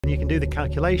And you can do the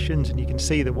calculations and you can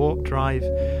see the warp drive.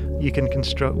 You can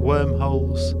construct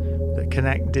wormholes that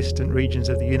connect distant regions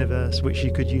of the universe, which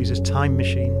you could use as time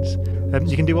machines.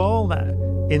 You can do all that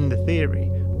in the theory,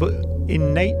 but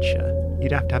in nature,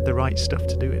 you'd have to have the right stuff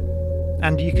to do it.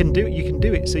 And you can do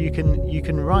it. So you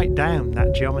can write down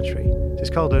that geometry. It's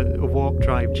called a warp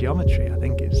drive geometry, I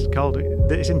think it's called.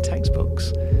 It's in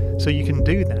textbooks. So you can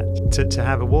do that to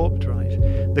have a warp drive.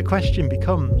 The question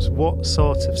becomes, what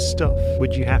sort of stuff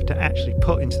would you have to actually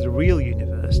put into the real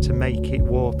universe to make it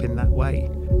warp in that way?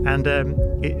 And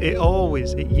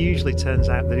it usually turns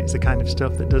out that it's the kind of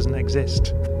stuff that doesn't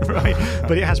exist, right?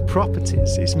 But it has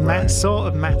properties. It's sort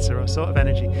of matter or sort of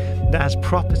energy that has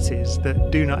properties that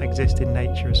do not exist in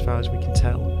nature as far as we can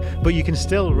tell. But you can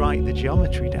still write the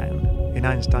geometry down in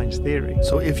Einstein's theory.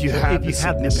 So if you had the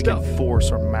significant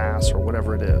force or mass or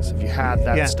whatever it is, if you had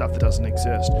that stuff that doesn't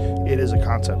exist, it is a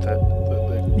concept that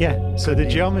yeah, so the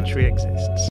geometry exists.